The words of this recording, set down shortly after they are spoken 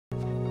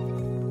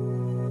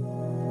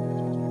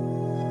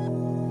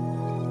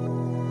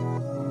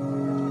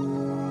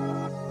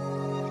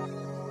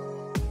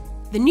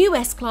The new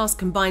S-Class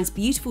combines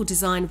beautiful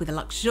design with a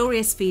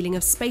luxurious feeling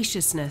of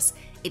spaciousness.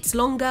 It's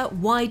longer,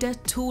 wider,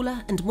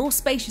 taller and more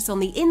spacious on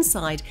the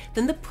inside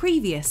than the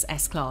previous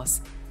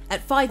S-Class.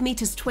 At 5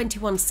 meters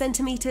 21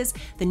 centimetres,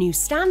 the new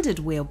standard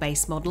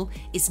wheelbase model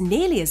is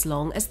nearly as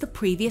long as the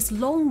previous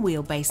long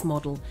wheelbase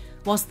model,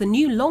 whilst the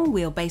new long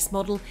wheelbase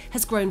model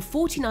has grown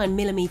 49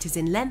 millimetres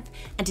in length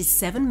and is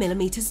 7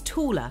 millimetres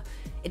taller.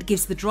 It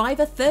gives the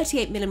driver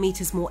 38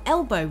 millimetres more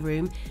elbow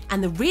room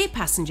and the rear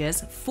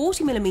passengers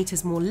 40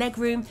 millimetres more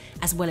legroom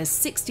as well as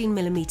 16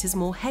 millimetres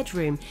more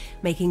headroom,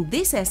 making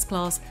this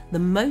S-Class the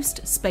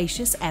most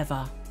spacious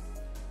ever.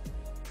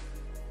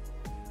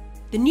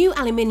 The new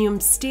aluminium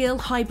steel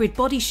hybrid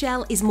body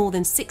shell is more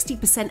than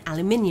 60%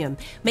 aluminium,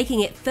 making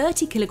it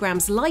 30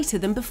 kilograms lighter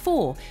than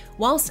before,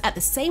 whilst at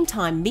the same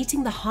time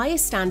meeting the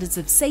highest standards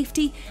of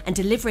safety and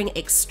delivering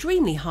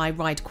extremely high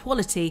ride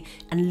quality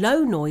and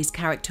low noise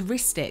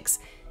characteristics.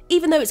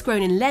 Even though it's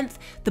grown in length,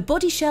 the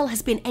body shell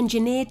has been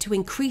engineered to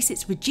increase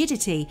its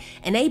rigidity,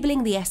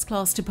 enabling the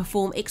S-Class to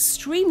perform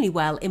extremely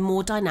well in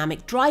more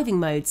dynamic driving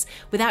modes,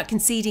 without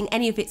conceding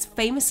any of its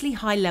famously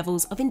high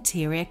levels of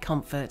interior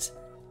comfort.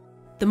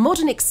 The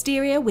modern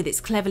exterior, with its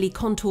cleverly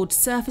contoured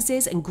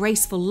surfaces and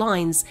graceful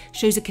lines,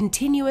 shows a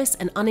continuous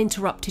and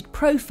uninterrupted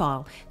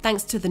profile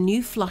thanks to the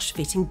new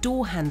flush-fitting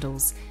door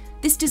handles.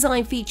 This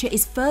design feature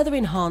is further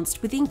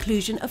enhanced with the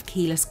inclusion of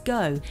keyless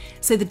go,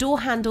 so the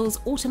door handles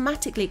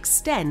automatically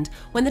extend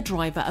when the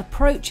driver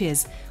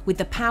approaches, with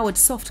the powered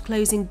soft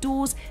closing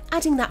doors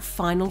adding that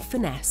final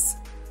finesse.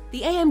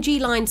 The AMG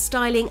line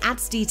styling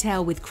adds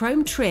detail with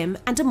chrome trim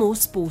and a more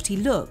sporty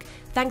look,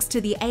 thanks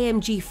to the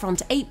AMG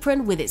front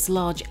apron with its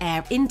large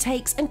air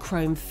intakes and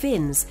chrome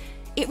fins.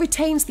 It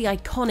retains the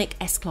iconic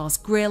S-Class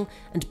grille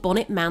and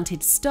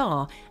bonnet-mounted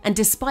star, and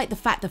despite the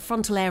fact the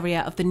frontal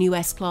area of the new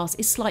S-Class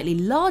is slightly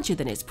larger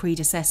than its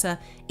predecessor,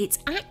 it's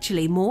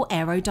actually more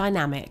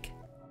aerodynamic.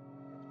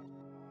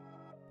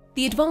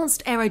 The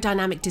advanced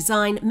aerodynamic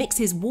design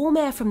mixes warm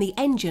air from the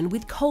engine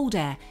with cold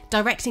air,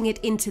 directing it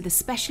into the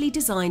specially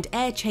designed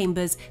air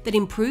chambers that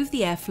improve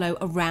the airflow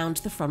around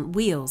the front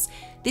wheels.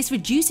 This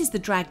reduces the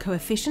drag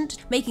coefficient,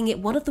 making it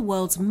one of the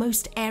world's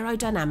most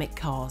aerodynamic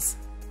cars.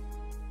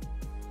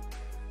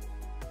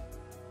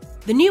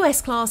 The new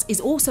S-Class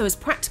is also as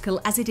practical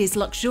as it is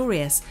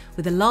luxurious,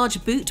 with a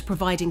large boot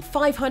providing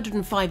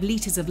 505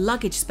 litres of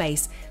luggage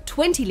space,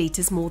 20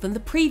 litres more than the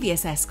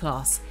previous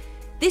S-Class.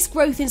 This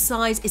growth in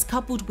size is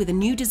coupled with a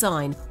new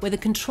design where the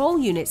control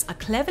units are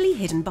cleverly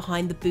hidden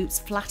behind the boot's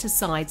flatter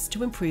sides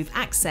to improve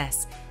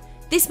access.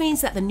 This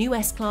means that the new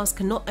S-Class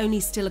can not only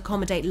still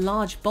accommodate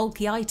large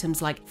bulky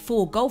items like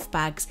 4 golf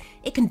bags,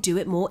 it can do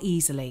it more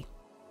easily.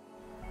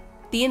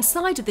 The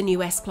inside of the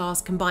new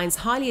S-Class combines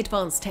highly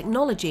advanced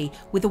technology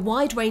with a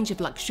wide range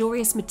of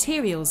luxurious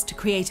materials to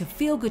create a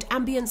feel-good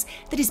ambience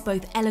that is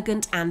both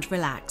elegant and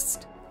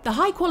relaxed. The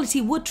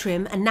high-quality wood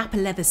trim and Napa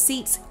leather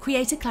seats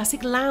create a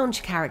classic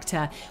lounge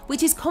character,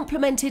 which is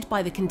complemented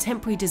by the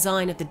contemporary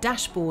design of the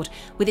dashboard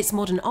with its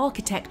modern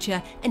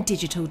architecture and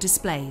digital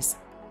displays.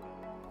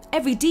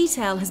 Every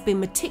detail has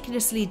been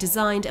meticulously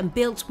designed and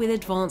built with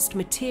advanced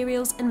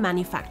materials and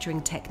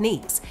manufacturing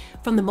techniques,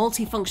 from the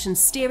multifunction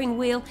steering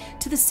wheel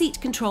to the seat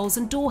controls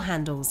and door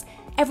handles.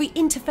 Every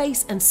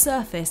interface and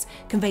surface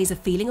conveys a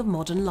feeling of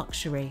modern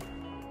luxury.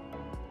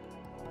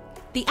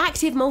 The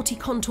active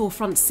multi-contour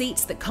front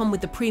seats that come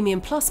with the Premium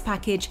Plus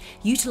package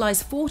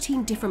utilise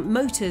 14 different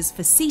motors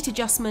for seat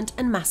adjustment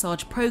and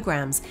massage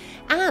programs,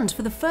 and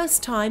for the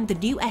first time the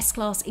new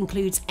S-Class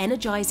includes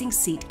energising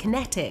seat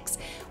kinetics,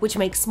 which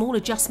makes small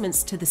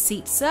adjustments to the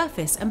seat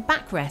surface and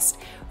backrest,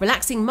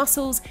 relaxing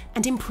muscles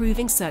and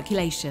improving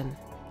circulation.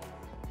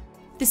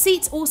 The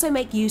seats also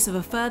make use of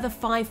a further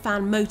 5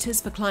 fan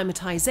motors for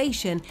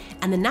climatisation,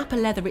 and the Napa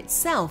leather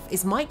itself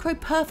is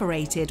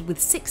micro-perforated with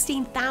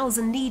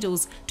 16,000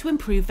 needles to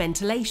improve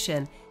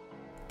ventilation.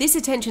 This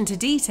attention to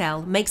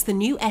detail makes the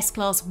new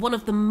S-Class one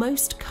of the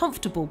most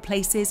comfortable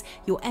places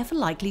you're ever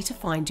likely to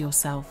find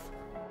yourself.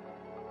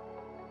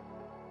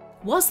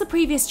 Whilst the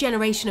previous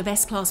generation of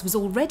S-Class was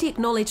already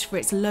acknowledged for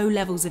its low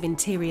levels of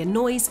interior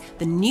noise,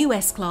 the new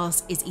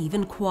S-Class is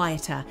even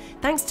quieter,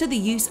 thanks to the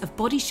use of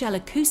body shell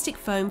acoustic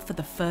foam for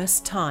the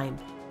first time.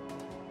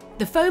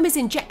 The foam is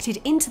injected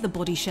into the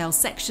body shell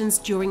sections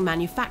during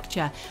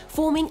manufacture,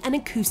 forming an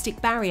acoustic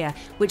barrier,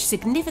 which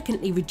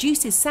significantly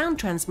reduces sound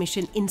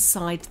transmission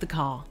inside the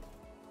car.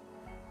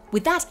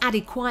 With that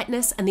added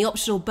quietness and the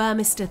optional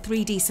Burmester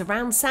 3D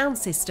surround sound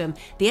system,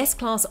 the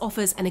S-Class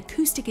offers an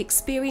acoustic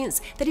experience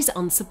that is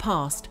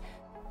unsurpassed.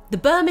 The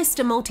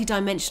Burmester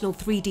multi-dimensional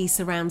 3D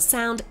surround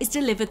sound is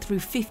delivered through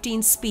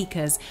 15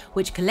 speakers,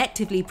 which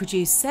collectively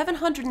produce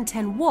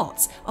 710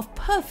 watts of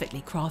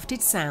perfectly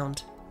crafted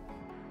sound.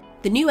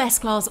 The new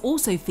S-Class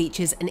also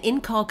features an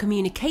in-car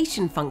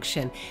communication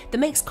function that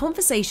makes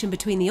conversation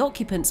between the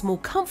occupants more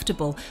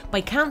comfortable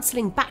by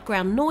cancelling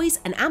background noise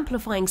and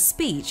amplifying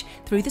speech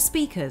through the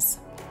speakers.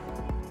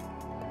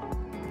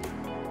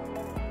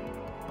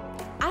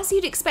 As As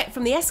you'd expect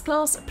from the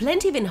S-Class,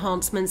 plenty of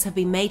enhancements have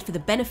been made for the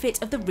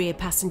benefit of the rear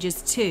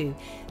passengers too.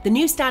 The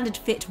new standard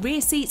fit rear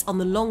seats on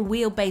the long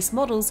wheelbase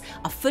models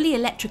are fully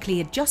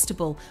electrically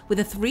adjustable with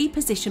a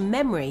 3-position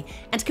memory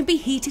and can be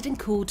heated and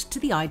cooled to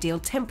the ideal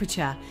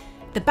temperature.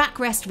 The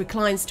backrest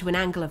reclines to an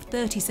angle of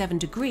 37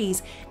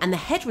 degrees and the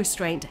head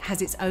restraint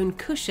has its own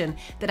cushion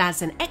that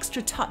adds an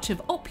extra touch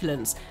of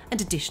opulence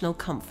and additional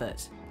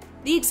comfort.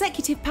 The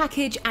executive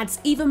package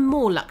adds even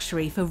more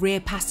luxury for rear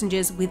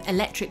passengers with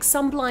electric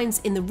sunblinds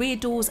in the rear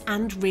doors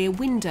and rear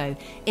window,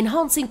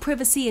 enhancing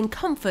privacy and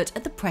comfort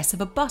at the press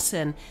of a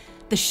button.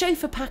 The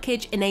chauffeur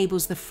package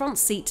enables the front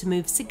seat to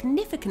move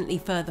significantly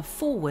further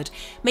forward,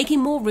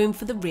 making more room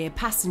for the rear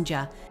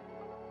passenger.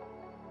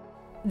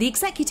 The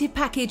executive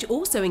package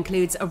also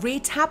includes a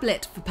rear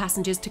tablet for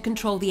passengers to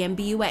control the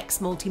MBUX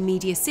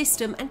multimedia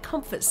system and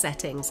comfort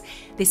settings.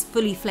 This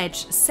fully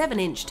fledged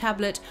 7-inch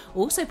tablet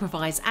also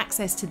provides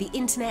access to the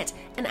internet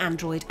and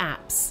Android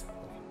apps.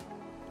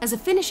 As a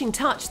finishing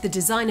touch, the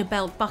designer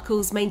belt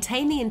buckles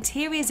maintain the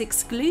interior's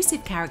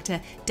exclusive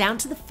character down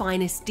to the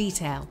finest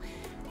detail.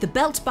 The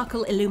belt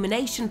buckle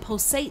illumination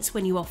pulsates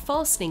when you are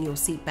fastening your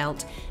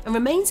seatbelt and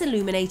remains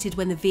illuminated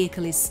when the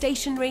vehicle is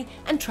stationary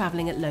and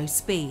travelling at low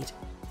speed.